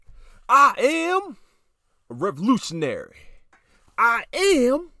I am a revolutionary. I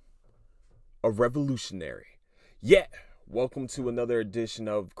am a revolutionary. Yeah, welcome to another edition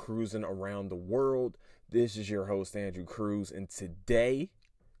of Cruising Around the World. This is your host, Andrew Cruz, and today,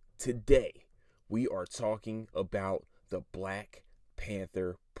 we are talking about the Black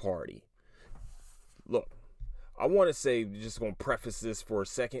Panther Party. Look, I want to say, just going to preface this for a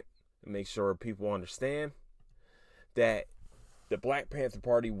second and make sure people understand that the Black Panther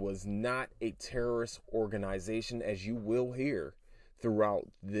Party was not a terrorist organization, as you will hear throughout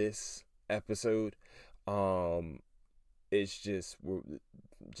this episode. It's just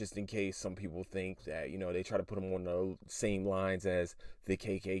in case some people think that, they try to put them on the same lines as the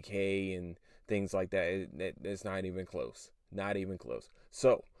KKK and things like that. It's not even close. Not even close.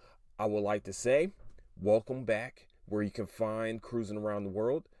 So, I would like to say, welcome back. Where you can find Cruising Around the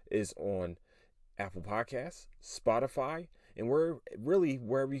World is on Apple Podcasts, Spotify, and wherever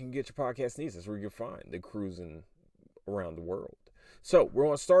you can get your podcast needs. That's where you can find the Cruising Around the World. So we're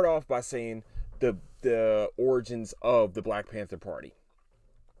going to start off by saying the origins of the Black Panther Party.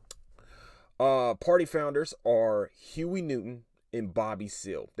 Party founders are Huey Newton and Bobby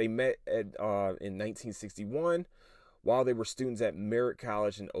Seale. They met in 1961 while they were students at Merritt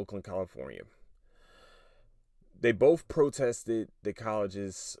College in Oakland, California. They both protested the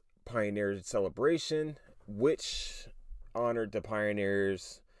college's Pioneer Celebration, which honored the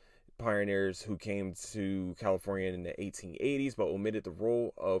pioneers who came to California in the 1880s, but omitted the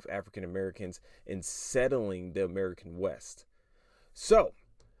role of African Americans in settling the American West. So,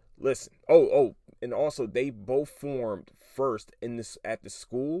 listen. And also they both formed first at the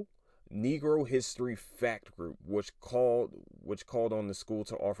school Negro History Fact Group, which called on the school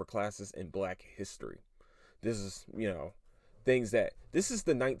to offer classes in Black history. This is, this is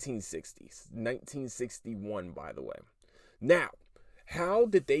the 1960s, 1961, by the way. Now, how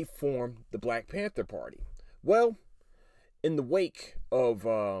did they form the Black Panther Party? Well, in the wake of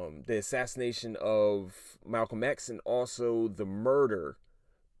the assassination of Malcolm X and also the murder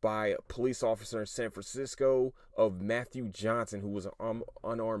by a police officer in San Francisco of Matthew Johnson, who was an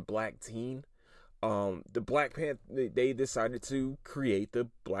unarmed black teen, they decided to create the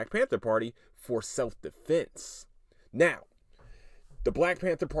Black Panther Party for self-defense. Now, the Black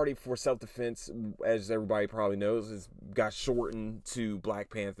Panther Party for self-defense, as everybody probably knows, got shortened to the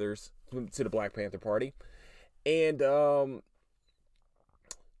Black Panther Party. And,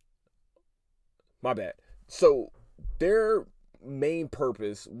 my bad. So, their main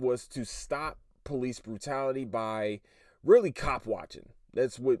purpose was to stop police brutality by really cop watching.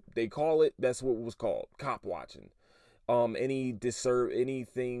 That's what they call it. That's what it was called, cop watching. Anything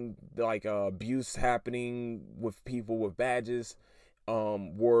like abuse happening with people with badges,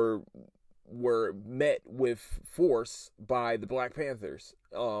 were met with force by the Black Panthers,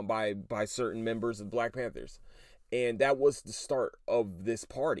 by certain members of the Black Panthers, and that was the start of this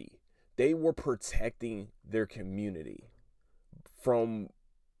party. They were protecting their community from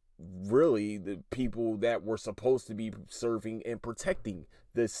really the people that were supposed to be serving and protecting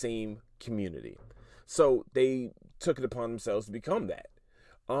the same community. So they took it upon themselves to become that.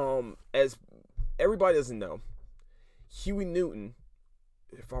 As everybody doesn't know, Huey Newton,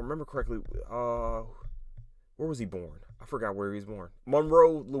 if I remember correctly, where was he born? I forgot where he was born.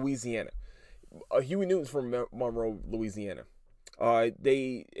 Monroe, Louisiana. Huey Newton's from Monroe, Louisiana.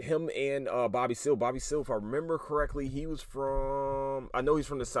 Him and Bobby Seale. Bobby Seale, if I remember correctly, I know he's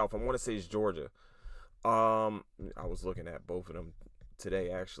from the South. I want to say it's Georgia. I was looking at both of them today,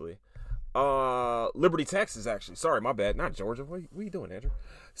 actually. Liberty, Texas, actually. Sorry, my bad. Not Georgia. What are you doing, Andrew?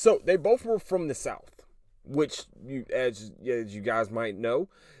 So they both were from the South, which as you guys might know,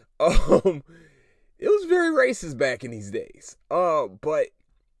 it was very racist back in these days. But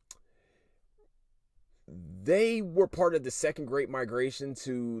they were part of the Second Great Migration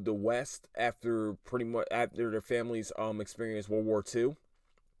to the West after their families experienced World War II.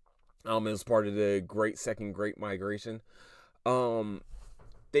 It was part of the Second Great Migration.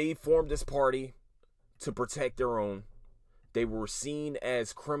 They formed this party to protect their own. They were seen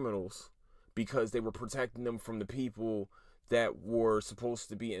as criminals because they were protecting them from the people that were supposed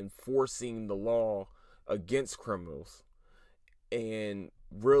to be enforcing the law against criminals. And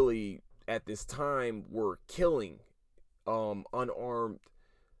really, at this time, were killing unarmed,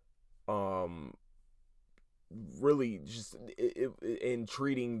 really just and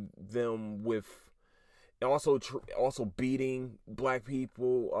treating them with, also beating black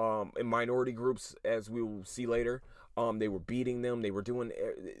people and minority groups, as we will see later. They were beating them. They were doing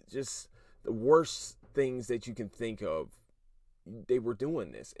just the worst things that you can think of they were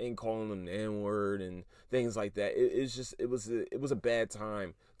doing this and calling them the N-word and things like that. It was a bad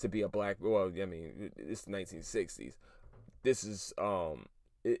time to be a black. Well, I mean, it's the 1960s. This is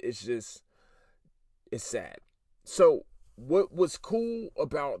it's sad. So what was cool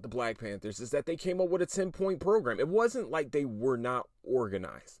about the Black Panthers is that they came up with a 10-point program. It wasn't like they were not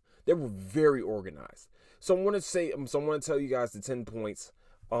organized. They were very organized. So I want to tell you guys the 10 points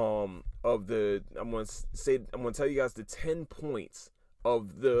I'm going to tell you guys the 10 points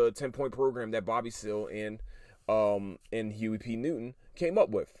of the 10-point program that Bobby Seale and Huey P. Newton came up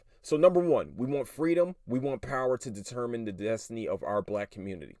with. So number 1, we want freedom. We want power to determine the destiny of our black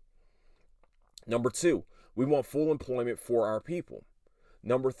community. Number 2, we want full employment for our people.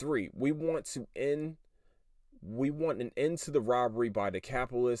 Number 3, we want an end to the robbery by the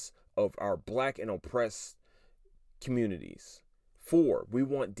capitalists of our black and oppressed communities. 4, we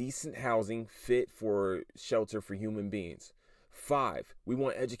want decent housing fit for shelter for human beings. 5, we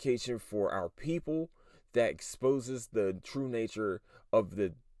want education for our people that exposes the true nature of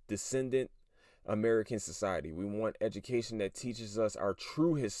the descendant American society. We want education that teaches us our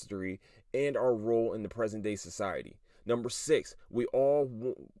true history and our role in the present day society. Number 6, we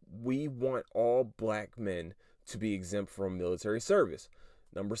want all black men to be exempt from military service.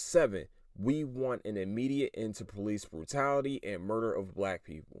 Number 7, we want an immediate end to police brutality and murder of black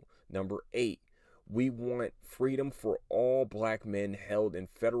people. Number 8, we want freedom for all black men held in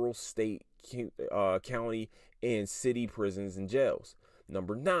federal, state, county, and city prisons and jails.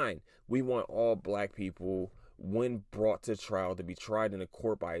 Number 9, we want all black people, when brought to trial, to be tried in a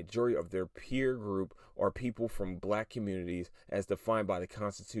court by a jury of their peer group or people from black communities as defined by the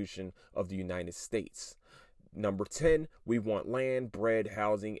Constitution of the United States. Number 10, we want land, bread,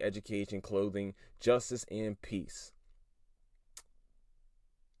 housing, education, clothing, justice, and peace.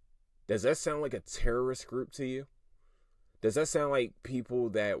 Does that sound like a terrorist group to you? Does that sound like people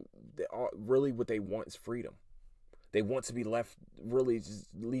that really what they want is freedom? They want to be left, really just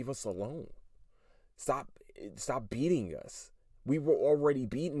leave us alone. Stop beating us. We were already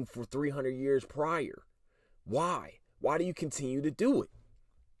beaten for 300 years prior. Why? Why do you continue to do it?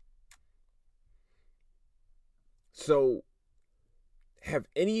 So, have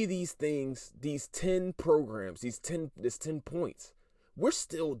any of these things, these 10 programs, this 10 points, we're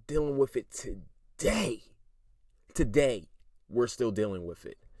still dealing with it today. Today, we're still dealing with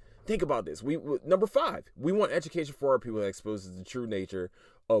it. Think about this. Number 5, we want education for our people that exposes the true nature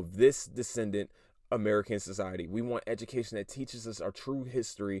of this descendant American society. We want education that teaches us our true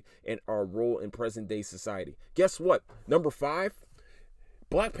history and our role in present day society. Guess what? Number 5,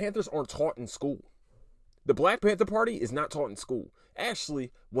 Black Panthers aren't taught in school. The Black Panther Party is not taught in school.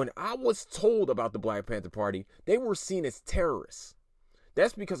 Actually, when I was told about the Black Panther Party, they were seen as terrorists.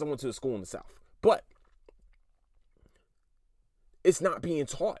 That's because I went to a school in the South. But it's not being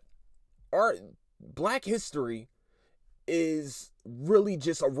taught. Our black history is really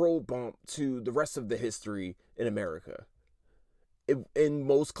just a road bump to the rest of the history in America. In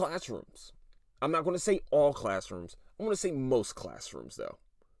most classrooms. I'm not going to say all classrooms. I'm going to say most classrooms, though.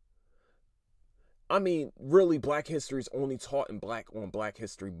 I mean, really, black history is only taught in Black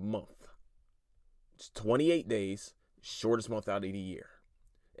History Month. It's 28 days, shortest month out of the year.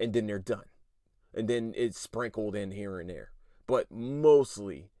 And then they're done. And then it's sprinkled in here and there. But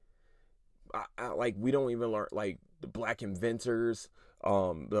mostly, like, we don't even learn, like, the black inventors,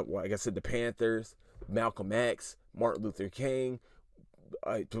 like I said, the Panthers, Malcolm X, Martin Luther King,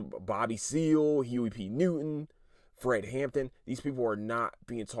 Bobby Seale, Huey P. Newton, Fred Hampton. These people are not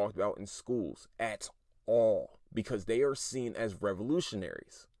being talked about in schools at all because they are seen as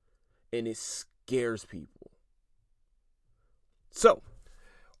revolutionaries, and it scares people. So,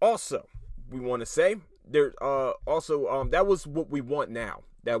 also, we want to say there. That was what we want now.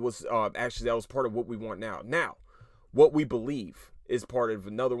 That was that was part of what we want now. Now, what we believe is part of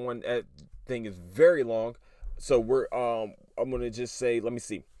another one. That thing is very long, so we're I'm gonna just say, let me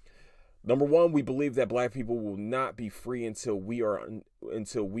see. Number 1, we believe that black people will not be free until we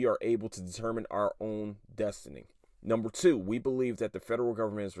are able to determine our own destiny. Number 2, we believe that the federal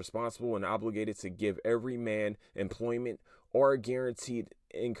government is responsible and obligated to give every man employment or a guaranteed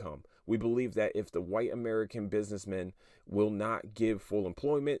income. We believe that if the white American businessmen will not give full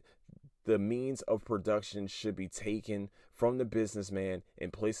employment, the means of production should be taken from the businessman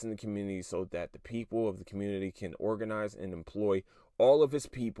and placed in the community so that the people of the community can organize and employ all of his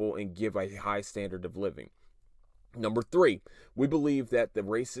people and give a high standard of living. Number 3, we believe that the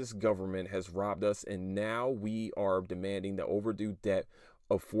racist government has robbed us, and now we are demanding the overdue debt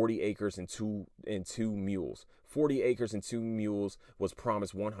of 40 acres and two mules. 40 acres and 2 mules was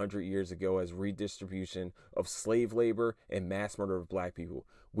promised 100 years ago as redistribution of slave labor and mass murder of black people.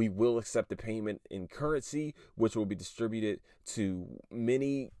 We will accept the payment in currency, which will be distributed to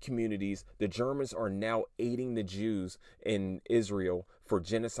many communities. The Germans are now aiding the Jews in Israel for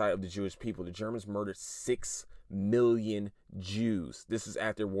genocide of the Jewish people. The Germans murdered 6 million Jews. This is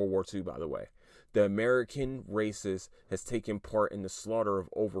after World War II, by the way. The American racist has taken part in the slaughter of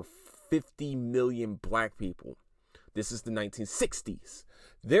over 50 million black people. This is the 1960s.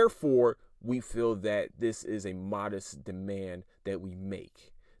 Therefore, we feel that this is a modest demand that we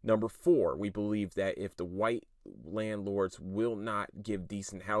make. Number 4, we believe that if the white landlords will not give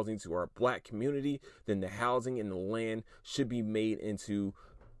decent housing to our black community, then the housing and the land should be made into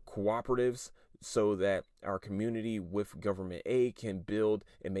cooperatives so that our community with government aid can build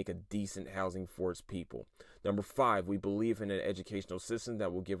and make a decent housing for its people. Number 5, we believe in an educational system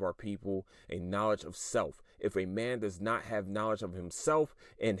that will give our people a knowledge of self. If a man does not have knowledge of himself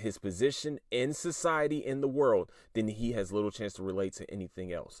and his position in society, in the world, then he has little chance to relate to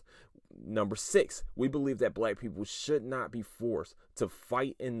anything else. Number 6, we believe that black people should not be forced to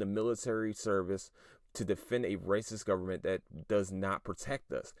fight in the military service to defend a racist government that does not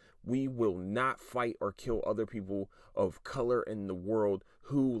protect us. We will not fight or kill other people of color in the world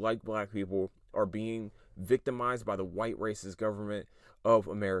who, like black people, are being victimized by the white racist government of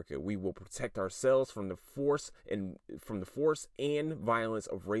America. We will protect ourselves from the force and violence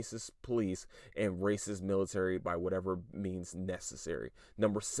of racist police and racist military by whatever means necessary.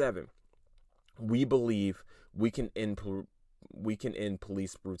 Number 7, we believe we can end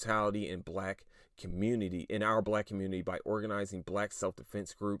police brutality in our black community by organizing black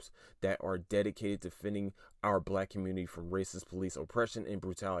self-defense groups that are dedicated to defending our black community from racist police oppression and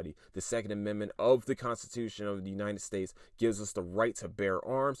brutality. The Second Amendment of the Constitution of the United States gives us the right to bear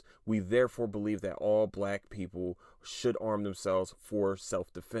arms. We therefore believe that all black people should arm themselves for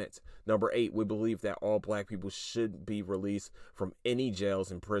self-defense. Number 8, we believe that all black people should be released from any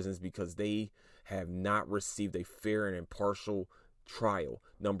jails and prisons because they have not received a fair and impartial trial.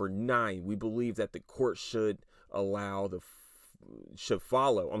 Number 9, we believe that the court should follow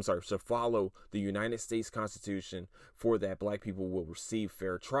the United States Constitution for that black people will receive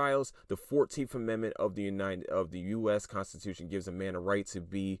fair trials. The 14th Amendment of the U.S. Constitution gives a man a right to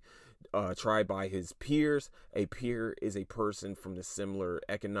be tried by his peers. A peer is a person from the similar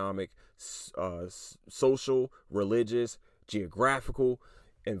economic, social, religious, geographical,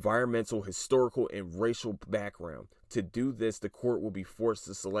 environmental, historical, and racial background. To do this, the court will be forced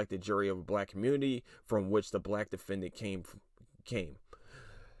to select a jury of a black community from which the black defendant came.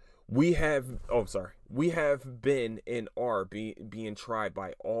 We have been and are being tried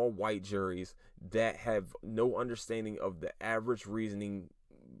by all white juries that have no understanding of the average reasoning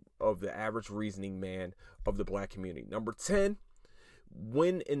man of the black community. Number 10,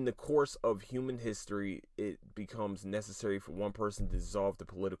 when in the course of human history it becomes necessary for one person to dissolve the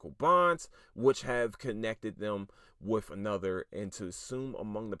political bonds which have connected them with another and to assume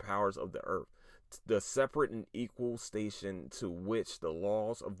among the powers of the earth the separate and equal station to which the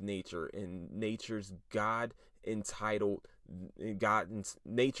laws of nature and nature's God entitled them.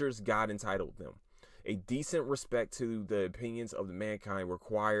 A decent respect to the opinions of the mankind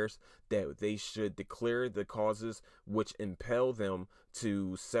requires that they should declare the causes which impel them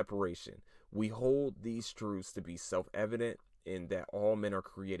to separation. We hold these truths to be self-evident in that all men are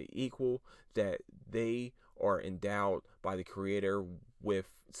created equal, that they are endowed by the Creator with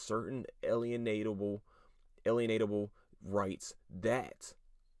certain alienatable rights, that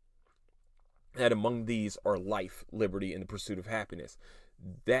among these are life, liberty, and the pursuit of happiness.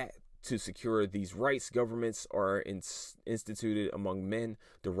 That to secure these rights, governments are instituted among men,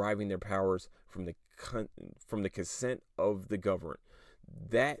 deriving their powers from the consent of the governed.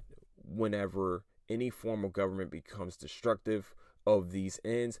 That whenever any form of government becomes destructive of these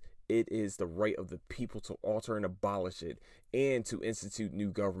ends, it is the right of the people to alter and abolish it, and to institute new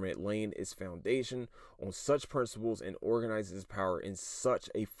government, laying its foundation on such principles and organize its power in such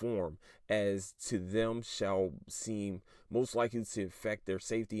a form as to them shall seem most likely to affect their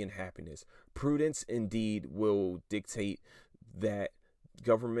safety and happiness. Prudence indeed will dictate that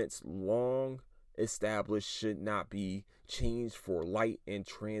governments long established should not be changed for light and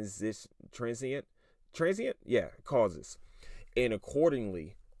transient causes, and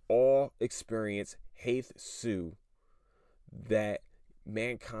accordingly all experience hath sue that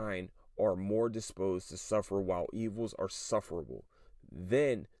mankind are more disposed to suffer while evils are sufferable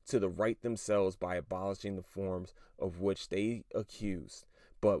than to the right themselves by abolishing the forms of which they accuse.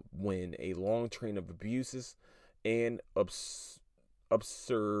 But when a long train of abuses and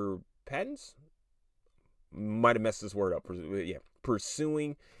Observance. Might have messed this word up. Yeah,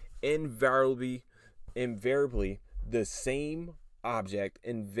 pursuing invariably the same object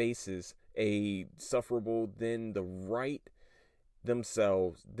invases a sufferable than the right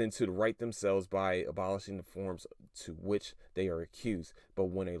themselves by abolishing the forms to which they are accused. But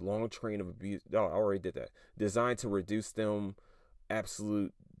when a long train of abuse, I already did that, designed to reduce them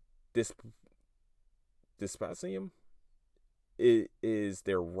absolute despotism, it is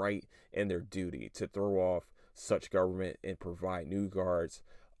their right and their duty to throw off such government and provide new guards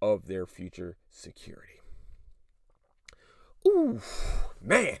of their future security. Ooh,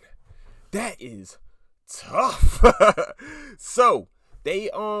 man, that is tough. This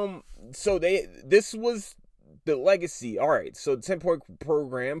was the legacy. All right, so the 10-point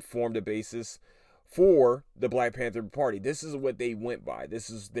program formed a basis for the Black Panther Party. This is what they went by. This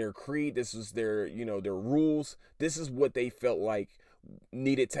is their creed. This is their, their rules. This is what they felt like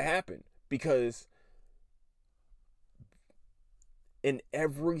needed to happen, because in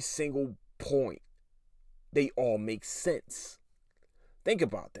every single point, they all make sense. Think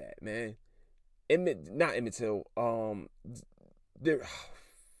about that, man. Not Emmett Till. I'm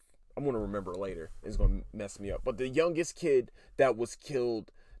gonna remember later. It's gonna mess me up. But the youngest kid that was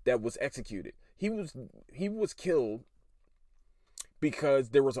killed, that was executed, he was killed because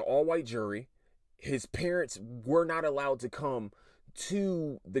there was an all-white jury. His parents were not allowed to come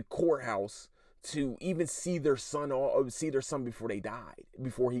to the courthouse to even see their son before they died,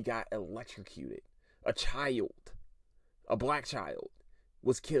 before he got electrocuted. A black child,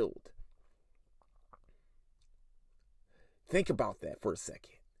 was killed. Think about that for a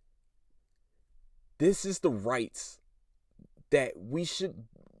second. This is the rights that we should,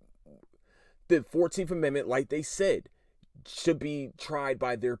 the 14th Amendment, like they said, should be tried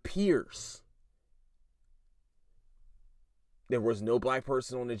by their peers. There was no black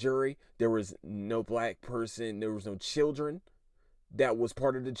person on the jury. There was no black person. There was no children that was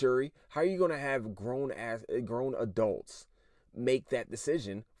part of the jury. How are you going to have grown adults make that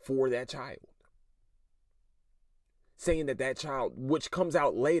decision for that child? Saying that child, which comes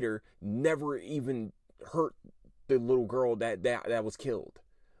out later, never even hurt the little girl that was killed.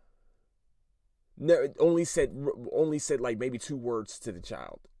 Only said like maybe 2 words to the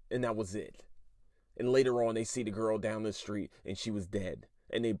child, and that was it. And later on, they see the girl down the street, and she was dead,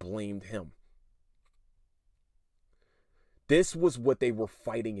 and they blamed him. This was what they were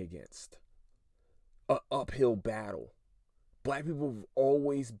fighting against. An uphill battle. Black people have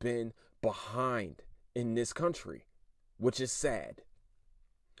always been behind in this country, which is sad.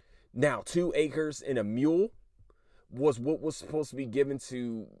 Now, 2 acres and a mule was what was supposed to be given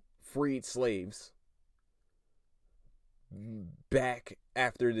to freed slaves back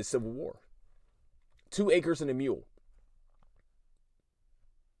after the Civil War. 2 acres and a mule.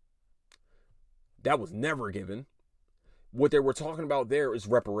 That was never given. What they were talking about there is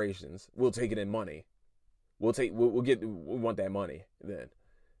reparations. We'll take it in money. We want that money then.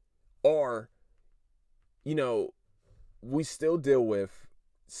 Or, we still deal with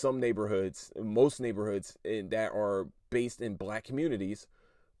some neighborhoods, most neighborhoods that are based in black communities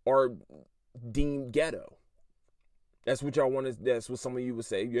are deemed ghetto. That's what that's what some of you would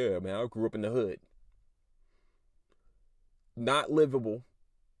say. Yeah, man, I grew up in the hood. Not livable.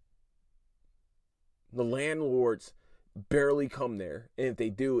 The landlords barely come there. And if they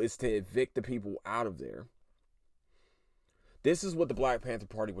do, it's to evict the people out of there. This is what the Black Panther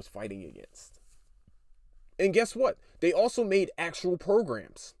Party was fighting against. And guess what? They also made actual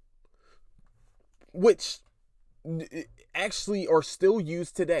programs, which actually are still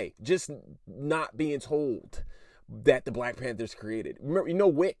used today, just not being told that the Black Panthers created. Remember,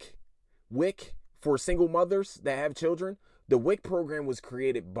 WIC for single mothers that have children. The WIC program was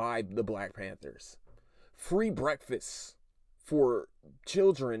created by the Black Panthers. Free breakfasts for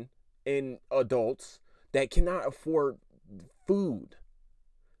children and adults that cannot afford food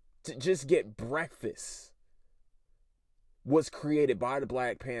to just get breakfast was created by the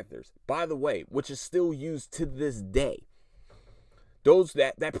Black Panthers. By the way, which is still used to this day.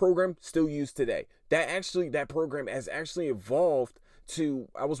 That program still used today. That program has actually evolved to,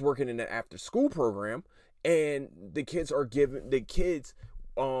 I was working in an after school program, and the kids,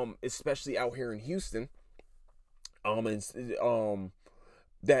 especially out here in Houston,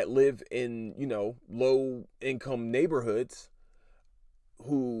 that live in, low income neighborhoods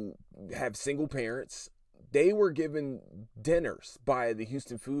who have single parents, they were given dinners by the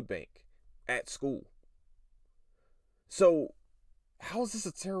Houston Food Bank at school. So how is this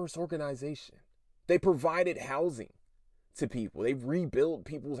a terrorist organization? They provided housing to people. They rebuilt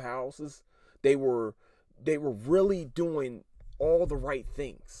people's houses. They were really doing all the right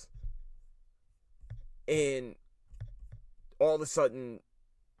things. And all of a sudden,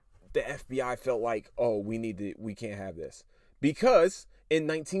 the FBI felt like, oh, we can't have this. Because in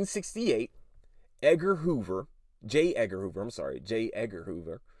 1968, J. Edgar Hoover,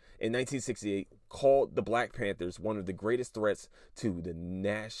 in 1968, called the Black Panthers one of the greatest threats to the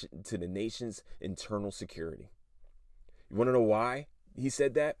nation's internal security. You want to know why he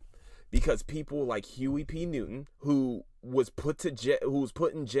said that? Because people like Huey P. Newton, who was put in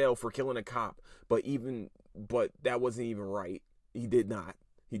jail for killing a cop, but that wasn't even right. He did not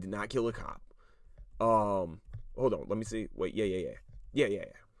kill a cop. Hold on, let me see. Wait, yeah.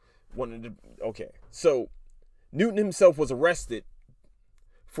 Okay, so Newton himself was arrested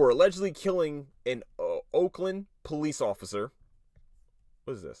for allegedly killing an Oakland police officer.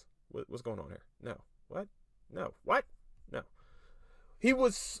 What is this? What's going on here? No. What? No. What? No. He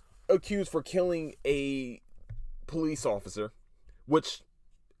was accused for killing a police officer, which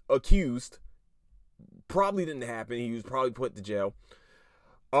accused probably didn't happen. He was probably put to jail.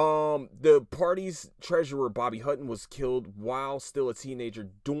 The party's treasurer, Bobby Hutton, was killed while still a teenager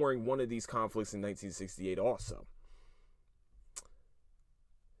during one of these conflicts in 1968 also.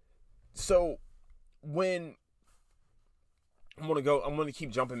 So when I'm going to keep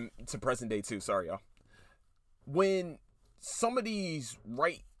jumping to present day too. Sorry, y'all. When some of these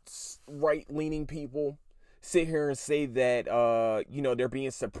right-leaning people sit here and say that, they're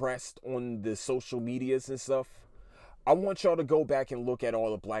being suppressed on the social medias and stuff, I want y'all to go back and look at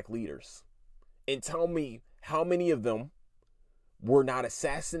all the black leaders and tell me how many of them were not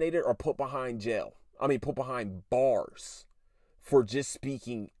assassinated or put behind bars for just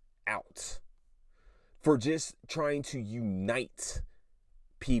speaking out, for just trying to unite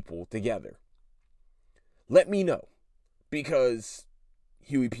people together. Let me know, because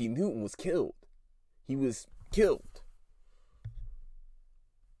Huey P. Newton was killed. He was killed.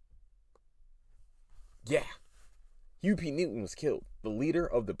 Yeah. Huey P. Newton was killed. The leader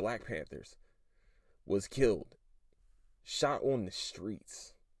of the Black Panthers was killed. Shot on the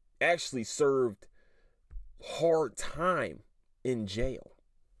streets. Actually served hard time in jail.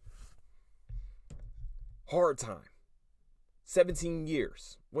 Hard time. 17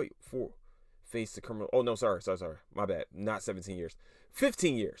 years. Wait, faced the criminal. Oh, no, sorry. My bad. Not 17 years.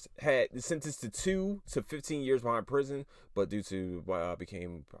 15 years. Had sentenced to 2 to 15 years behind prison, but due to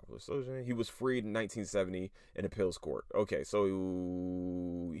became popular social, he was freed in 1970 in appeals court. Okay, so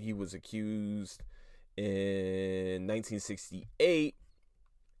he was accused in 1968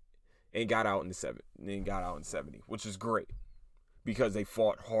 and got out in 70, which is great because they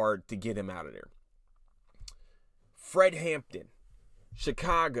fought hard to get him out of there. Fred Hampton,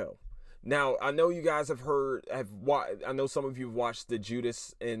 Chicago. Now, I know you guys I know some of you have watched the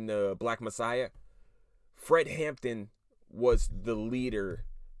Judas and the Black Messiah. Fred Hampton was the leader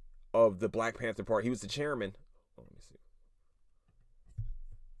of the Black Panther Party. He was the chairman. Oh, let me see.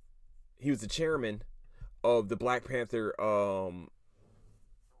 He was the chairman of the Black Panther, of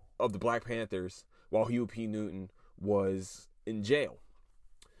the Black Panthers, while Huey P. Newton was in jail.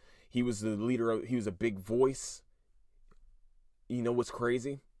 He was the leader. He was a big voice. You know what's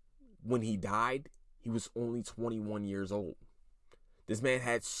crazy? When he died, he was only 21 years old. This man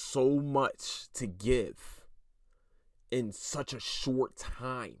had so much to give in such a short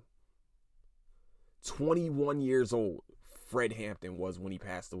time. 21 years old, Fred Hampton was when he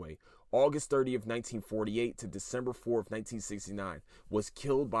passed away. August 30th, 1948 to December 4th, 1969, was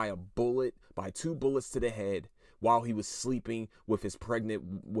killed by 2 bullets to the head while he was sleeping with his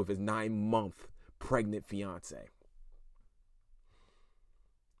 9-month pregnant fiance.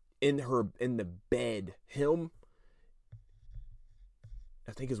 In the bed, I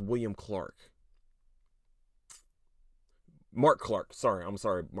think it's Mark Clark. I'm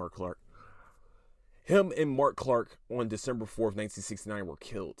sorry, Mark Clark. Him and Mark Clark on December 4th, 1969 were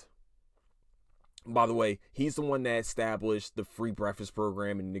killed. By the way, he's the one that established the free breakfast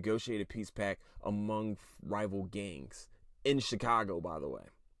program and negotiated peace pact among rival gangs in Chicago, by the way.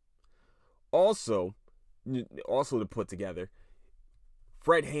 Also to put together,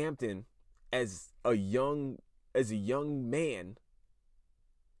 Fred Hampton, as a young man,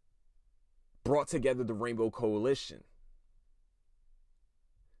 brought together the Rainbow Coalition.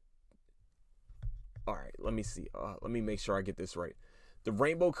 All right, let me see. Let me make sure I get this right. The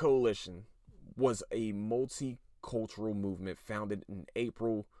Rainbow Coalition was a multicultural movement founded in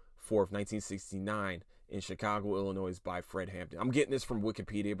April 4th, 1969 in Chicago, Illinois by Fred Hampton. I'm getting this from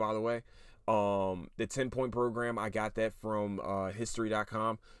Wikipedia, by the way. The 10-point program, I got that from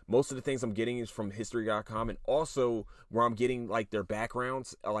history.com. Most of the things I'm getting is from history.com, and also where I'm getting like their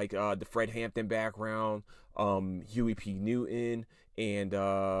backgrounds, like the Fred Hampton background, Huey P. Newton, and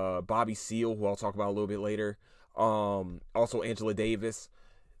Bobby Seale, who I'll talk about a little bit later. Also Angela Davis.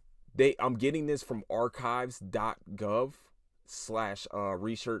 I'm getting this from archives.gov slash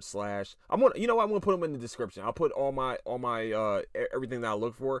research slash I'm gonna put them in the description. I'll put all my everything that I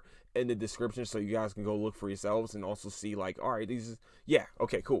look for in the description so you guys can go look for yourselves and also see like, all right,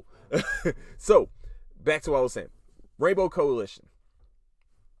 okay, cool. So back to what I was saying. Rainbow Coalition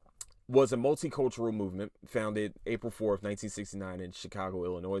was a multicultural movement founded April 4th, 1969 in Chicago,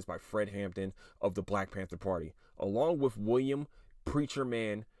 Illinois by Fred Hampton of the Black Panther Party, along with William Preacher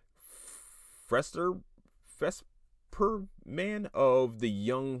Man Fesperman of the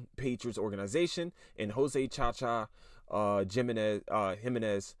Young Patriots Organization and Jose Chacha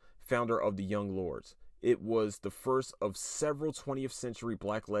Jimenez, founder of the Young Lords. It was the first of several 20th century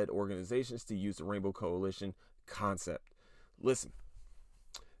black-led organizations to use the Rainbow Coalition concept. Listen,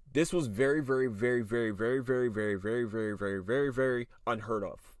 this was very, very, very, very, very, very, very, very, very, very, very, very unheard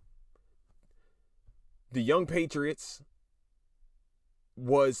of. The Young Patriots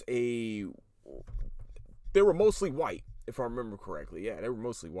they were mostly white, if I remember correctly. Yeah, they were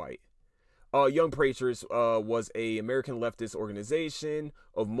mostly white. Young Patriots was a American leftist organization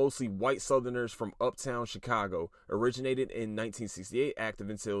of mostly white Southerners from uptown Chicago. Originated in 1968, active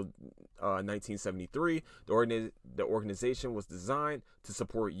until 1973. The organization was designed to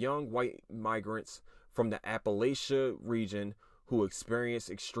support young white migrants from the Appalachia region who experienced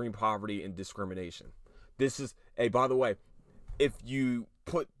extreme poverty and discrimination. By the way, if you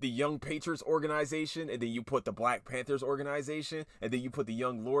put the Young Patriots organization and then you put the Black Panthers organization and then you put the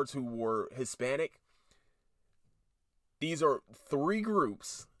Young Lords who were Hispanic, these are three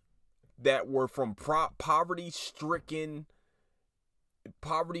groups that were from poverty-stricken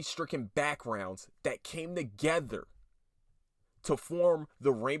backgrounds that came together to form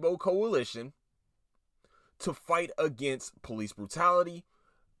the Rainbow Coalition to fight against police brutality,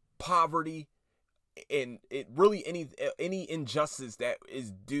 poverty, and it really any injustice that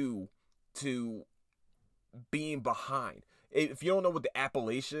is due to being behind. If you don't know what the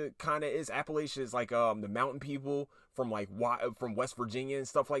Appalachia kind of is, Appalachia is like the mountain people from West Virginia and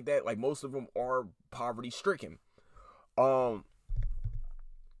stuff like that. Like most of them are poverty stricken. Hold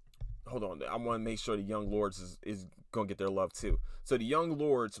on, I want to make sure the Young Lords is gonna get their love too. So the Young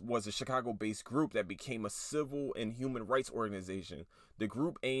Lords was a Chicago-based group that became a civil and human rights organization. The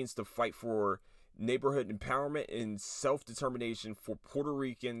group aims to fight for neighborhood empowerment and self-determination for Puerto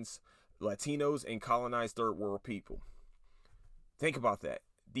Ricans, Latinos, and colonized third world people. Think about that.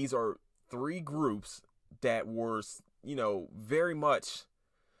 These are three groups that were, very much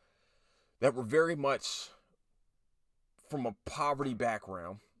from a poverty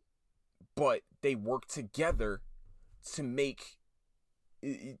background, but they worked together to make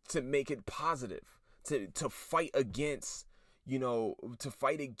it positive, to fight against,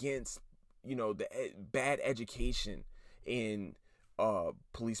 the bad education and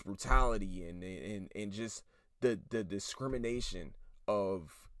police brutality and just the discrimination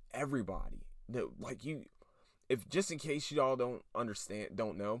of everybody. If just in case you all don't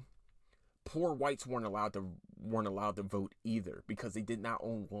know, poor whites weren't allowed to vote either because they did not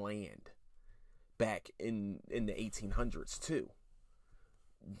own land back in the 1800s too.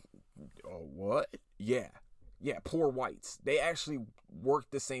 What? Yeah, poor whites. They actually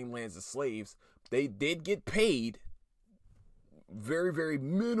worked the same lands as slaves. They did get paid very, very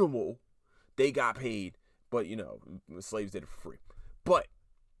minimal. They got paid, but slaves did it for free. But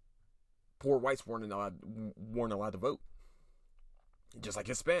poor whites weren't allowed to vote. Just like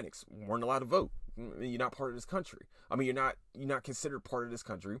Hispanics weren't allowed to vote. You're not part of this country. You're not considered part of this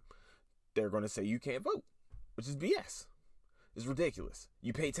country. They're going to say you can't vote, which is BS. It's ridiculous.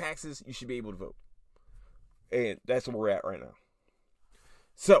 You pay taxes, you should be able to vote. And that's where we're at right now.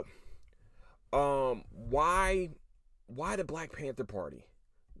 So, why the Black Panther Party?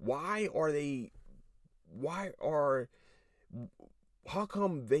 How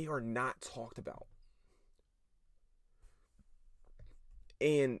come they are not talked about?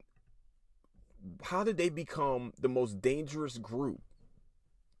 And how did they become the most dangerous group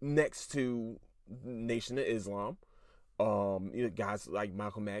next to Nation of Islam? Guys like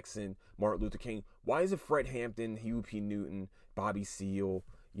Malcolm X and Martin Luther King. Why is it Fred Hampton, Huey P. Newton, Bobby Seale?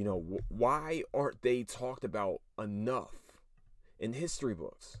 Why aren't they talked about enough in history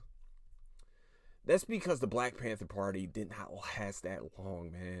books? That's because the Black Panther Party did not last that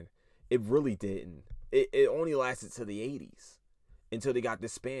long, man. It really didn't. It only lasted to the 80s until they got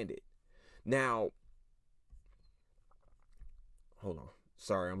disbanded. Now, hold on.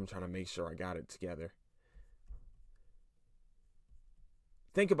 Sorry, I'm trying to make sure I got it together.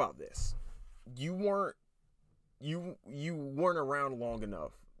 Think about this. You weren't you weren't around long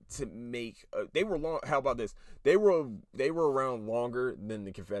enough to make. They were long. How about this? They were around longer than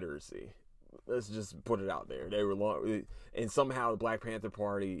the Confederacy. Let's just put it out there. They were long, and somehow the Black Panther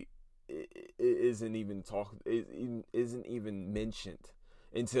Party isn't even mentioned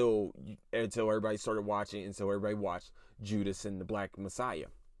until everybody started watching, until everybody watched Judas and the Black Messiah.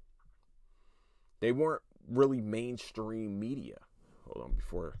 They weren't really mainstream media. Hold on,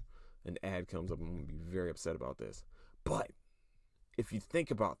 before an ad comes up, I'm going to be very upset about this. But if you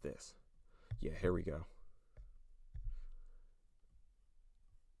think about this, yeah, here we go.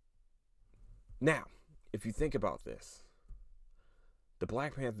 Now, if you think about this, the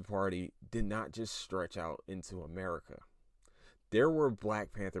Black Panther Party did not just stretch out into America. There were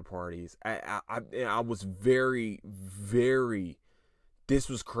Black Panther parties. I was very, very. This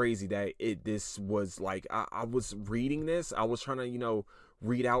was crazy that this was like, I was reading this. I was trying to,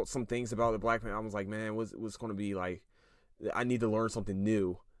 read out some things about the Black Panther. I was like, man, what's going to be like? I need to learn something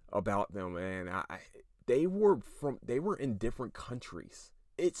new about them, man. They were in different countries.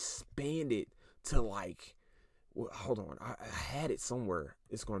 It expanded to like, hold on, I had it somewhere.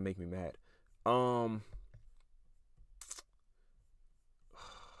 It's going to make me mad.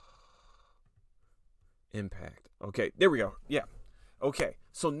 Impact. Okay, there we go. Yeah. Okay,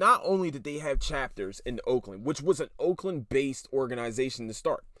 so not only did they have chapters in Oakland, which was an Oakland-based organization to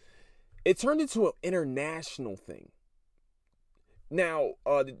start, it turned into an international thing. Now,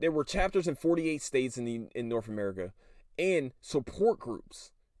 there were chapters in 48 states in North America, and support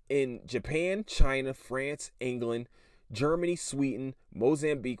groups in Japan, China, France, England, Germany, Sweden,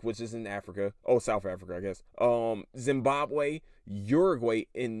 Mozambique, which is in Africa. Oh, South Africa, I guess. Zimbabwe, Uruguay,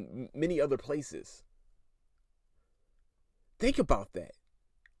 and many other places. Think about that.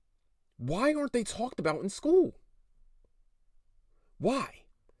 Why aren't they talked about in school? Why?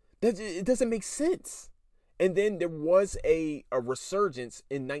 It doesn't make sense. And then there was a resurgence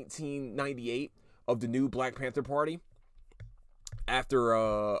in 1998 of the new Black Panther Party after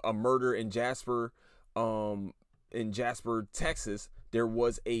a murder in Jasper, Texas. There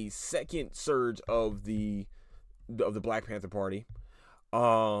was a second surge of the Black Panther Party.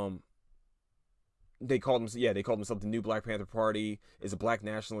 They called themselves the New Black Panther Party. Is a black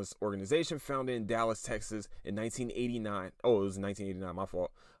nationalist organization founded in Dallas, Texas in 1989. Oh, it was 1989, my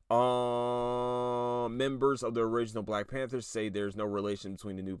fault. Members of the original Black Panthers say there's no relation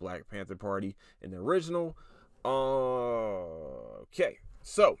between the New Black Panther Party and the original. Okay,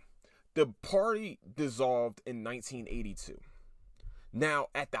 so the party dissolved in 1982. Now,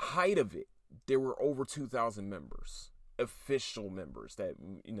 at the height of it, there were over 2,000 members. Official members that,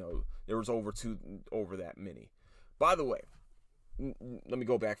 there was over that many. By the way, let me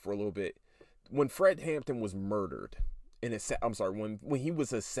go back for a little bit. When Fred Hampton was murdered, when he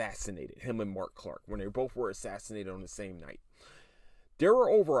was assassinated, him and Mark Clark, when they both were assassinated on the same night, there were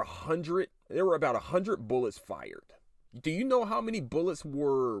about 100 bullets fired. Do you know how many bullets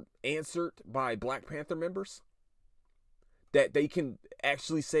were answered by Black Panther members that they can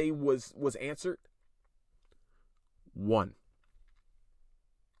actually say was answered? 1.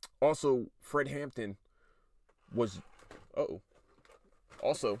 Also, Fred Hampton was.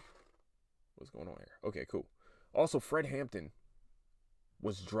 Also, what's going on here? Okay, cool. Also, Fred Hampton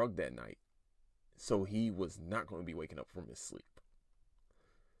was drugged that night, so he was not going to be waking up from his sleep,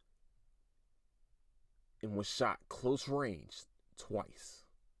 and was shot close range twice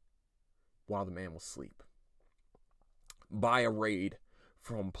while the man was asleep by a raid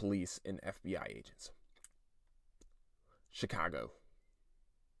from police and FBI agents. Chicago,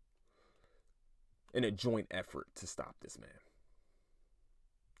 in a joint effort to stop this man.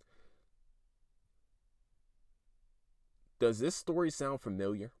 Does this story sound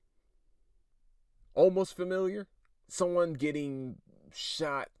familiar? Almost familiar? Someone getting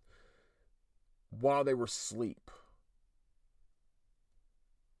shot while they were asleep.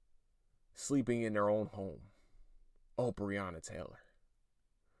 Sleeping in their own home. Oh, Breonna Taylor.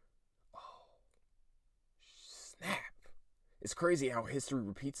 Oh, snap. It's crazy how history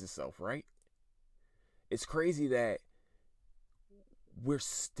repeats itself, right? It's crazy that we're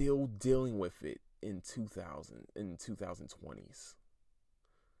still dealing with it in 2020s.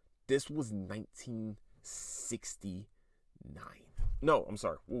 This was 1969. No, I'm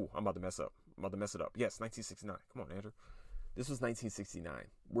sorry. Ooh, I'm about to mess up. Yes, 1969. Come on, Andrew. This was 1969.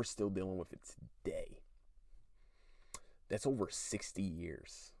 We're still dealing with it today. That's over 60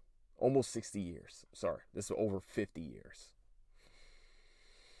 years. Almost 60 years. Sorry, this is over 50 years.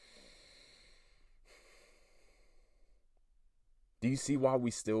 Do you see why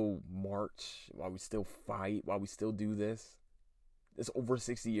we still march, why we still fight, why we still do this? It's over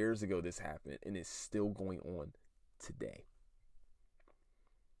 60 years ago this happened, and it's still going on today.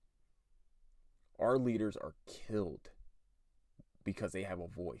 Our leaders are killed because they have a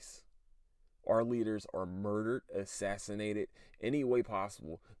voice. Our leaders are murdered, assassinated, any way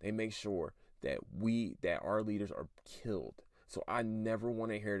possible. They make sure that our leaders are killed. So I never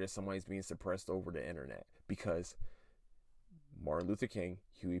want to hear that somebody's being suppressed over the internet, because Martin Luther King,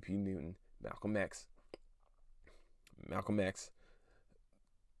 Huey P. Newton, Malcolm X,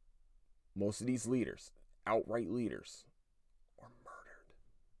 most of these leaders, outright leaders, are murdered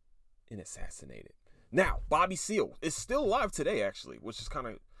and assassinated. Now, Bobby Seale is still alive today, actually, which is kind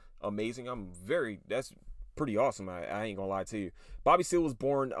of amazing. That's pretty awesome. I ain't gonna lie to you. Bobby Seale was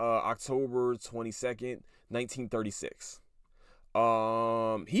born October 22nd, 1936.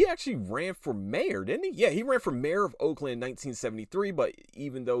 He actually ran for mayor, didn't he? Yeah, he ran for mayor of Oakland in 1973, but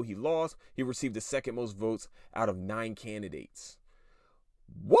even though he lost, he received the second most votes out of 9 candidates.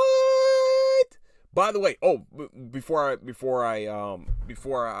 What? By the way, before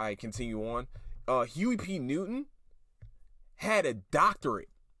I continue on, Huey P. Newton had a doctorate.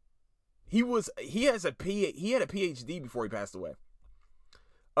 He had a PhD before he passed away.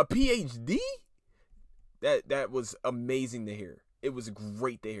 A PhD? That was amazing to hear. It was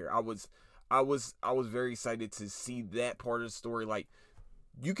great to hear. I was very excited to see that part of the story. Like,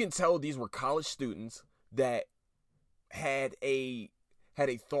 you can tell these were college students that had a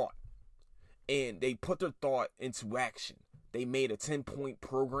thought, and they put their thought into action. They made a 10-point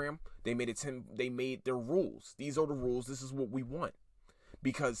program. They made their rules. These are the rules. This is what we want.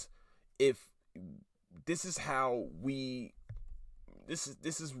 Because if this is how we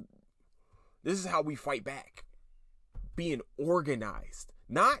fight back. Being organized.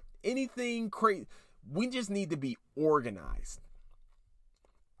 Not anything crazy. We just need to be organized.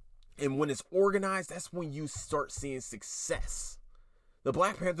 And when it's organized, that's when you start seeing success. The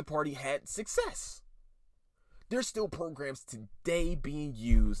Black Panther Party had success. There's still programs today being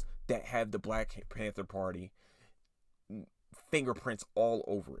used that have the Black Panther Party fingerprints all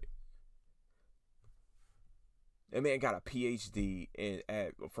over it. That man got a PhD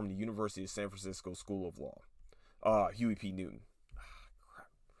from the University of San Francisco School of Law. Huey P. Newton. Crap.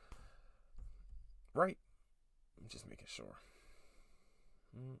 Right? I'm just making sure.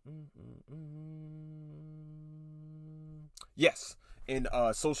 Yes. In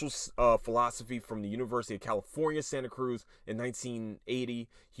social philosophy from the University of California, Santa Cruz in 1980,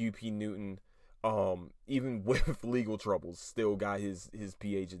 Huey P. Newton, even with legal troubles, still got his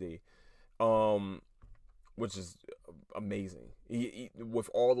PhD. Which is amazing. He, with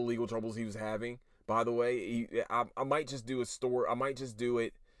all the legal troubles he was having, by the way, I might just do a story. I might just do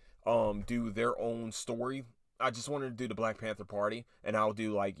it, do their own story. I just wanted to do the Black Panther Party, and I'll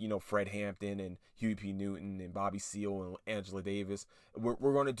do, like, Fred Hampton and Huey P. Newton and Bobby Seale and Angela Davis. We're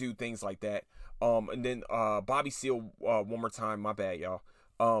going to do things like that. And then Bobby Seale, one more time, my bad, y'all.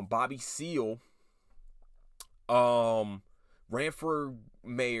 Bobby Seale ran for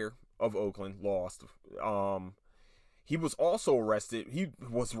mayor of Oakland, lost. He was also arrested. He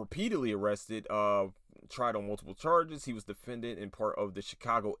was repeatedly arrested, tried on multiple charges. He was defended in part of the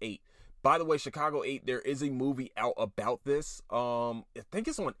Chicago 8. By the way, Chicago 8, there is a movie out about this. I think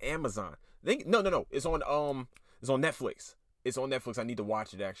it's on Amazon. No. It's on Netflix. It's on Netflix. I need to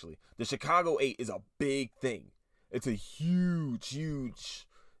watch it, actually. The Chicago 8 is a big thing. It's a huge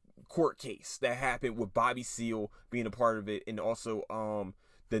court case that happened with Bobby Seale being a part of it, and also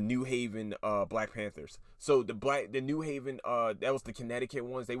the New Haven Black Panthers. So the New Haven, that was the Connecticut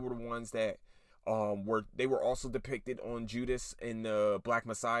ones. They were the ones that they were also depicted on Judas and the Black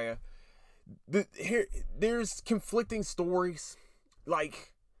Messiah. There's conflicting stories.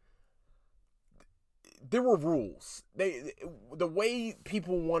 Like, there were rules. The way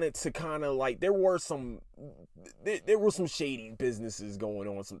people wanted to kind of, like, there were some shady businesses going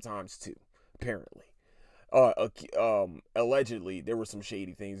on sometimes too, apparently. Allegedly, there were some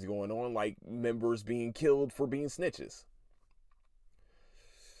shady things going on, like members being killed for being snitches.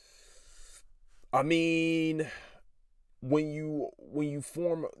 I mean, when you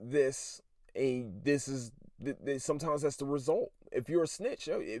form this, sometimes that's the result. If you're a snitch,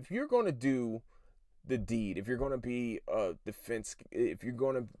 if you're going to do the deed, if you're going to be a defense, if you're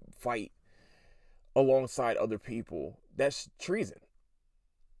going to fight alongside other people, that's treason.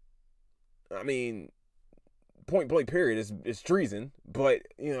 I mean, point blank period is treason, but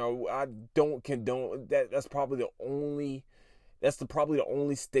I don't condone that. That's probably the only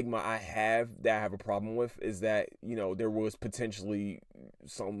stigma I have a problem with, is that there was potentially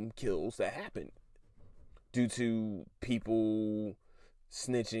some kills that happened due to people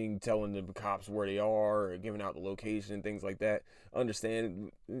snitching, telling the cops where they are, or giving out the location, things like that.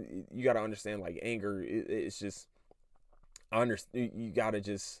 You got to understand, like, anger, it's just, I understand. You gotta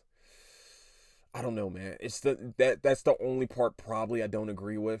just. I don't know, man. It's that's the only part probably I don't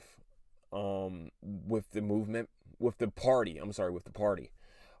agree with the movement, with the party. I'm sorry, with the party.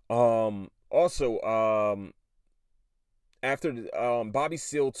 Also, after Bobby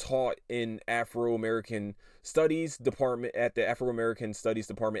Seale taught in Afro American Studies department at the Afro American Studies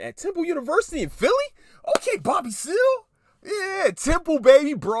department at Temple University in Philly. Okay, Bobby Seale. Yeah, Temple,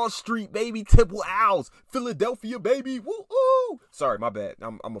 baby. Broad Street, baby. Temple Owls. Philadelphia, baby. Woo-oo. Sorry, my bad.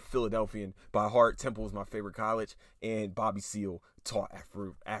 I'm a Philadelphian by heart. Temple is my favorite college. And Bobby Seale taught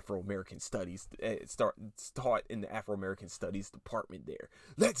Afro-American Studies. Taught in the Afro-American Studies department there.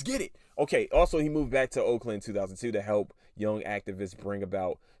 Let's get it. Okay, also he moved back to Oakland in 2002 to help young activists bring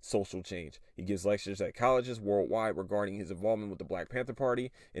about social change. He gives lectures at colleges worldwide regarding his involvement with the Black Panther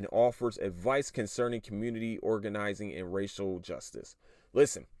Party and offers advice concerning community organizing and racial justice.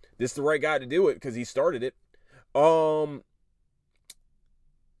 Listen, this is the right guy to do it because he started it.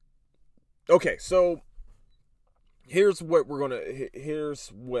 Okay, so here's what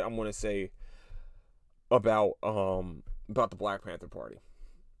I'm gonna say about the Black Panther Party.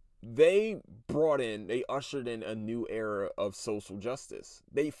 They ushered in a new era of social justice.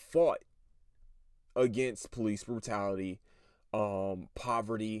 They fought against police brutality,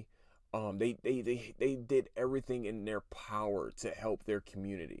 poverty. They did everything in their power to help their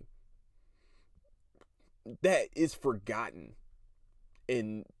community. That is forgotten,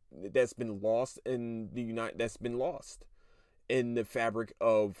 and that's been lost in that's been lost in the fabric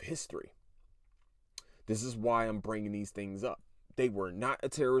of history. This is why I'm bringing these things up. They were not a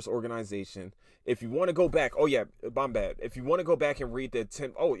terrorist organization. If you want to go back, oh yeah, I'm bad. If you want to go back and read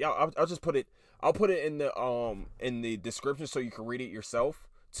I'll just put it. I'll put it in the description so you can read it yourself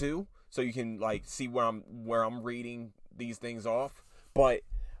too, so you can like see where I'm reading these things off. But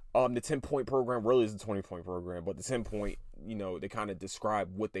the 10-point program really is a 20-point program, but the 10-point, they kind of describe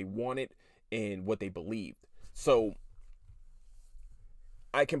what they wanted and what they believed. So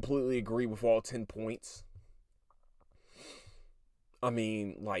I completely agree with all 10 points. I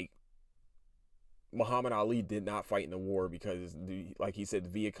mean, like, Muhammad Ali did not fight in the war because, like he said, the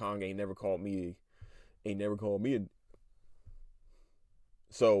Viet Cong ain't never called me.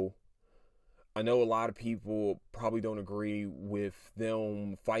 So, I know a lot of people probably don't agree with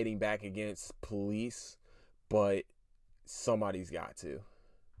them fighting back against police, but somebody's got to.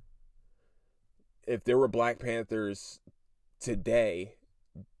 If there were Black Panthers today,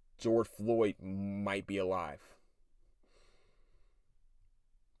 George Floyd might be alive.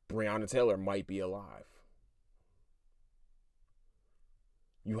 Breonna Taylor might be alive.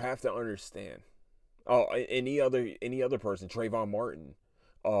 You have to understand. Oh, any other person, Trayvon Martin,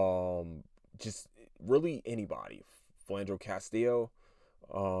 just really anybody, Philando Castillo.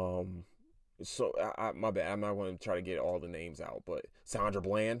 So my bad. I'm not going to try to get all the names out, but Sandra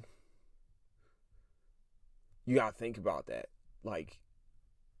Bland. You gotta think about that. Like,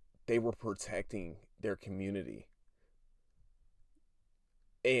 they were protecting their community.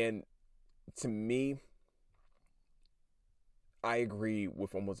 And to me, I agree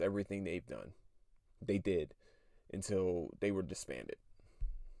with almost everything they've done. They did until they were disbanded.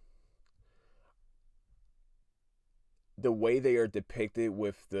 The way they are depicted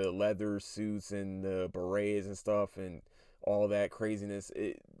with the leather suits and the berets and stuff and all that craziness,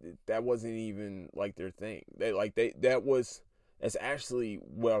 that wasn't even like their thing. It's actually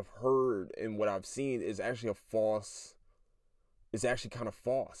what I've heard and what I've seen is actually it's actually kind of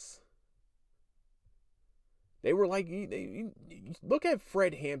false. They were like, you look at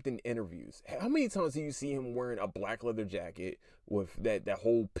Fred Hampton interviews. How many times do you see him wearing a black leather jacket with that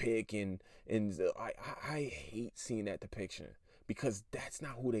whole pick and I hate seeing that depiction because that's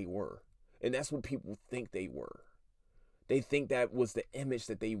not who they were. And that's what people think they were. They think that was the image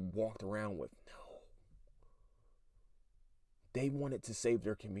that they walked around with. No. They wanted to save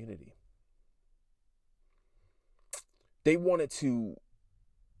their community. They wanted to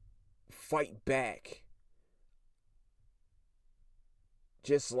fight back,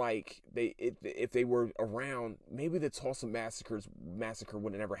 just like if they were around, maybe the Tulsa massacre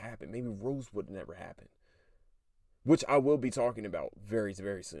would have never happened. Maybe Rose would have never happened, which I will be talking about very,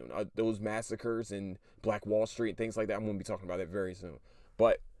 very soon. Those massacres in Black Wall Street and things like that, I'm going to be talking about that very soon.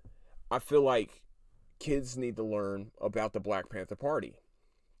 But I feel like kids need to learn about the Black Panther Party.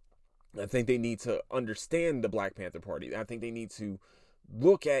 I think they need to understand the Black Panther Party. I think they need to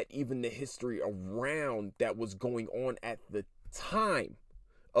look at even the history around that was going on at the time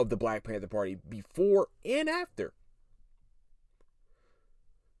of the Black Panther Party, before and after.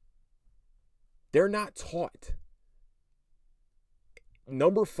 They're not taught.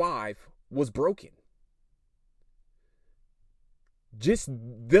 Number 5 was broken. Just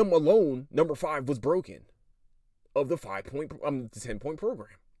them alone, number 5 was broken of the 10-point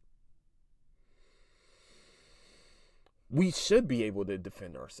program. We should be able to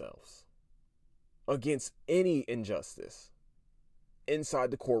defend ourselves against any injustice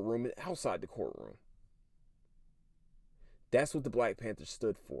inside the courtroom and outside the courtroom. That's what the Black Panthers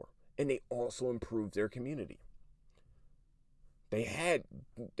stood for. And they also improved their community. They had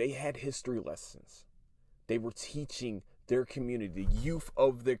history lessons. They were teaching their community, the youth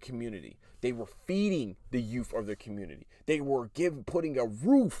of their community. They were feeding the youth of their community. They were putting a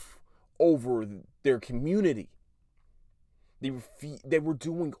roof over their community. They were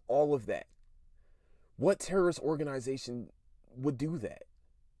doing all of that. What terrorist organization would do that?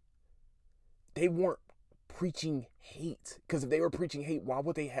 They weren't preaching hate. Because if they were preaching hate, why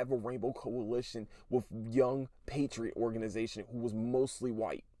would they have a rainbow coalition with Young Patriot organization who was mostly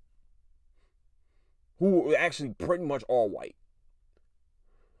white? Who were actually pretty much all white.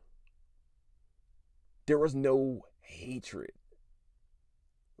 There was no hatred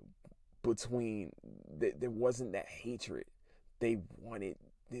between, there wasn't that hatred. We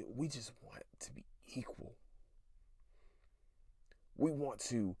just want to be equal. We want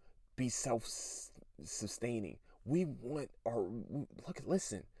to be self-sustaining. We want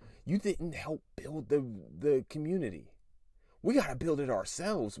listen, you didn't help build the community. We got to build it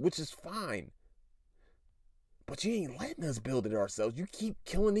ourselves, which is fine. But you ain't letting us build it ourselves. You keep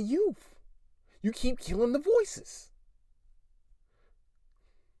killing the youth. You keep killing the voices.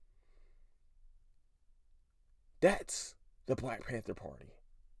 That's the Black Panther Party.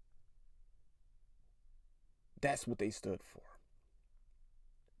 That's what they stood for.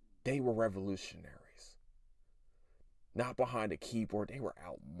 They were revolutionaries. Not behind a keyboard. They were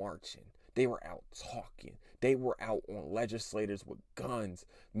out marching. They were out talking. They were out on legislators with guns,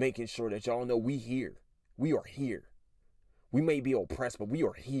 making sure that y'all know we here. We are here. We may be oppressed, but we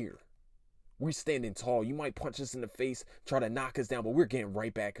are here. We're standing tall. You might punch us in the face, try to knock us down, but we're getting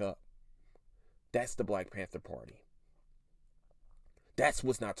right back up. That's the Black Panther Party. That's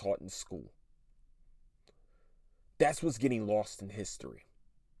what's not taught in school. That's what's getting lost in history.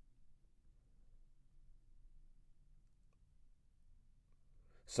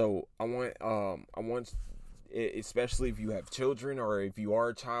 So I want, especially if you have children or if you are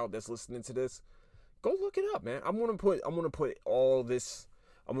a child that's listening to this, go look it up, man. I'm gonna put all this.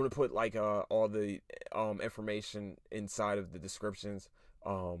 I'm gonna put like all the information inside of the descriptions.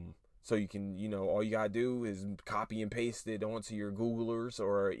 So you can, all you gotta do is copy and paste it onto your Googlers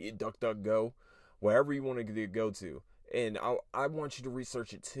or DuckDuckGo, wherever you want to go to. And I want you to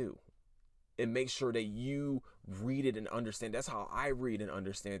research it too, and make sure that you read it and understand. That's how I read and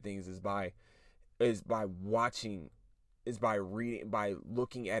understand things, is by watching, is by reading, by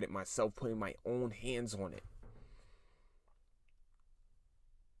looking at it myself, putting my own hands on it.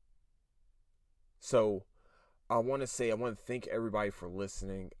 So I want to thank everybody for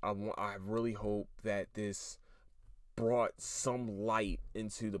listening. I really hope that this brought some light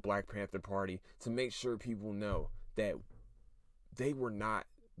into the Black Panther Party, to make sure people know that they were not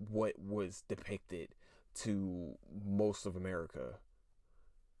what was depicted to most of America.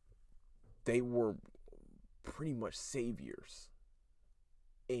 They were pretty much saviors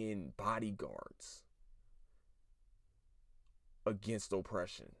and bodyguards against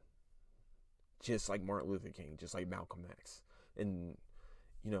oppression. Just like Martin Luther King, just like Malcolm X. And,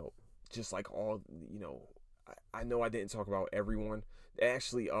 just like all, I know I didn't talk about everyone.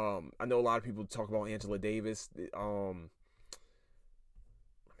 Actually, I know a lot of people talk about Angela Davis. Let me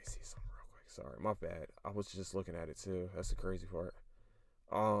see something real quick. Sorry, my bad. I was just looking at it too. That's the crazy part.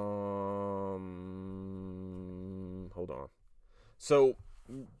 Hold on. So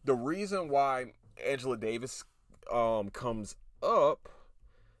the reason why Angela Davis comes up.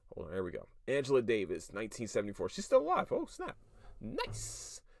 Hold on, there we go. Angela Davis, 1974. She's still alive. Oh, snap.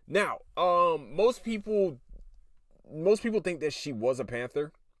 Nice. Now, most people think that she was a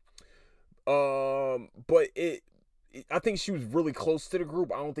Panther. But I think she was really close to the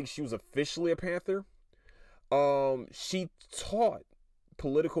group. I don't think she was officially a Panther. She taught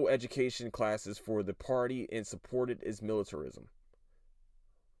political education classes for the party and supported its militarism.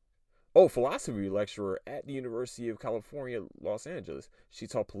 Oh, philosophy lecturer at the University of California, Los Angeles. She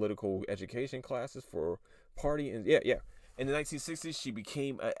taught political education classes for party and yeah. In the 1960s, she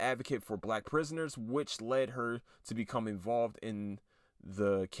became an advocate for black prisoners, which led her to become involved in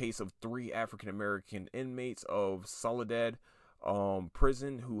the case of 3 African-American inmates of Soledad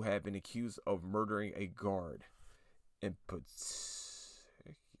prison who had been accused of murdering a guard in particular.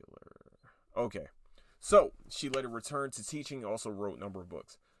 Okay. So, she later returned to teaching and also wrote a number of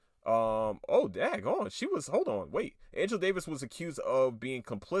books. Oh, daggone. Hold on, wait. Angela Davis was accused of being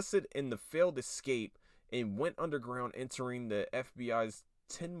complicit in the failed escape and went underground, entering the FBI's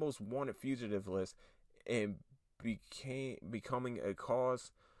 10 most wanted fugitive list, and becoming a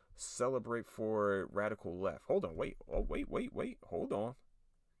cause celebrate for radical left. Hold on, wait. Oh, wait. Hold on.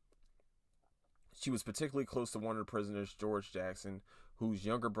 She was particularly close to one of the prisoners, George Jackson, whose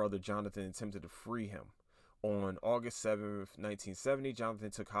younger brother Jonathan attempted to free him. On August 7th, 1970, Jonathan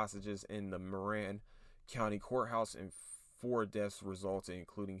took hostages in the Marin County Courthouse, and 4 deaths resulted,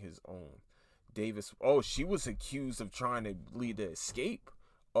 including his own. Davis, she was accused of trying to lead the escape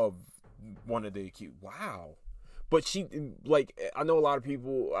of one of the accused. Wow. But she, like, I know a lot of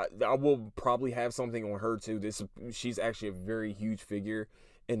people, I will probably have something on her too. She's actually a very huge figure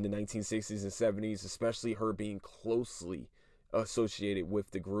in the 1960s and 70s, especially her being closely associated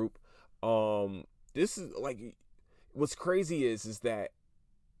with the group. This is like, what's crazy is that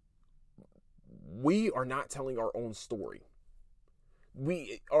we are not telling our own story.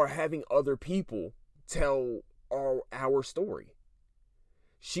 We are having other people tell our story.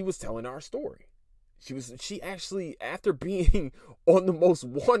 She was telling our story. She actually, after being on the most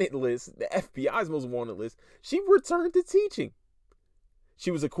wanted list, the FBI's most wanted list, she returned to teaching. She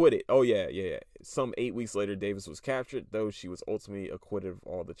was acquitted. Oh, yeah. Some 8 weeks later, Davis was captured, though she was ultimately acquitted of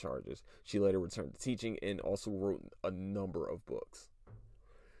all the charges. She later returned to teaching and also wrote a number of books.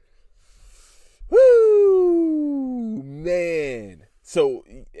 Woo! Man. So,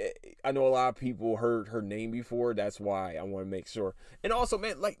 I know a lot of people heard her name before. That's why I want to make sure. And also,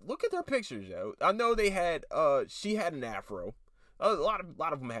 man, like, look at their pictures, yo. I know they had, she had an afro. A lot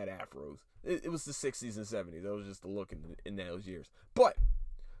of them had afros. It was the 60s and 70s. That was just the look in those years. But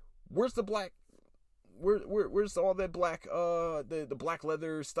where's the black? Where's all that black? The black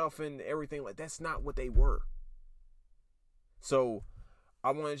leather stuff and everything. Like, that's not what they were. So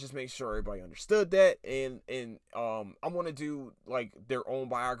I want to just make sure everybody understood that, and I want to do like their own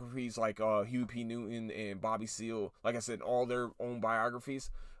biographies, like Huey P. Newton and Bobby Seale. Like I said, all their own biographies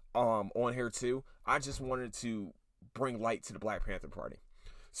on here too. I just wanted to bring light to the Black Panther Party.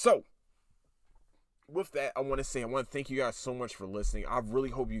 So with that, I want to thank you guys so much for listening. I really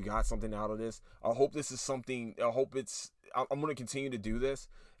hope you got something out of this. I hope this is something. I'm going to continue to do this.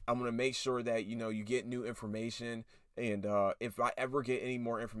 I'm going to make sure that, you get new information. And if I ever get any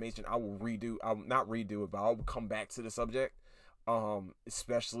more information, I will not redo it, but I'll come back to the subject.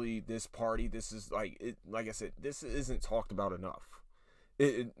 Especially this party. This is like I said, this isn't talked about enough.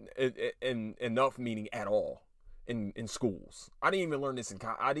 Enough meaning at all. In schools. I didn't even learn this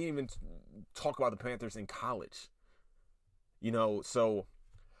I didn't even talk about the Panthers in college. So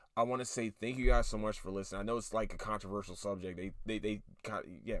I want to say thank you guys so much for listening. I know it's like a controversial subject. They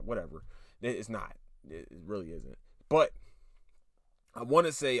whatever. It's not. It really isn't. But I want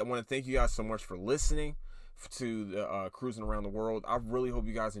to thank you guys so much for listening to the Cruising Around the World. I really hope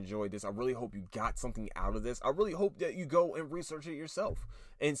you guys enjoyed this. I really hope you got something out of this. I really hope that you go and research it yourself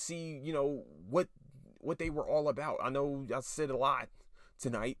and see, what they were all about. I know I said a lot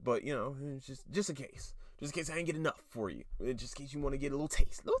tonight, but just in case I didn't get enough for you, just in case you want to get a little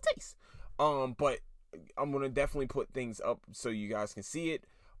taste. But I'm gonna definitely put things up so you guys can see it.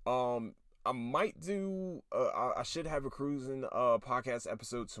 I might do. I should have a Crewsin podcast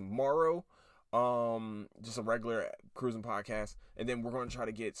episode tomorrow. Just a regular Crewsin podcast, and then we're gonna try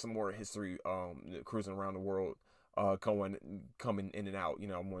to get some more history. Cruising around the world. Coming in and out.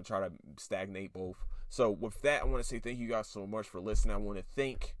 I'm going to try to stagnate both. So with that, I want to say thank you guys so much for listening. I want to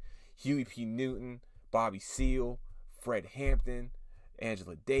thank Huey P. Newton, Bobby Seale, Fred Hampton,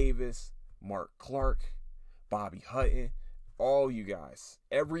 Angela Davis, Mark Clark, Bobby Hutton, all you guys,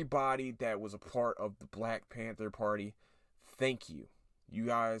 everybody that was a part of the Black Panther Party. Thank you. You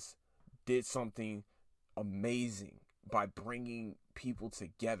guys did something amazing by bringing people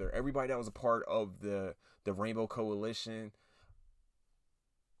together. Everybody that was a part of the Rainbow Coalition,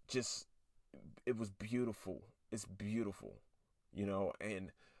 it was beautiful. It's beautiful,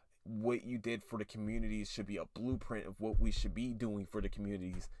 and what you did for the communities should be a blueprint of what we should be doing for the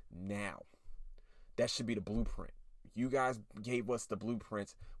communities now. That should be the blueprint. You guys gave us the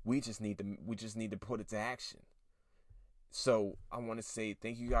blueprints. We just need to put it to action. So I want to say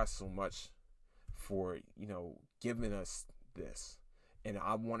thank you guys so much for giving us this, and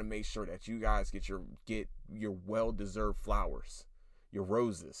I want to make sure that you guys get your well-deserved flowers, your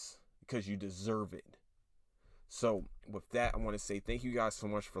roses, because you deserve it. So with that, I want to say thank you guys so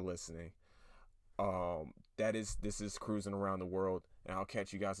much for listening. This is Cruising Around the World, and I'll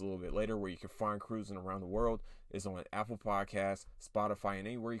catch you guys a little bit later. Where you can find Cruising Around the World is on Apple Podcasts, Spotify, and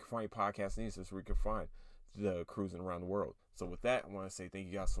anywhere you can find your podcast needs. That's where you can find. cruising around the world. So with that, I want to say thank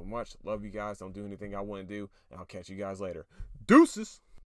you guys so much. Love you guys. Don't do anything I want to do, and I'll catch you guys later. Deuces.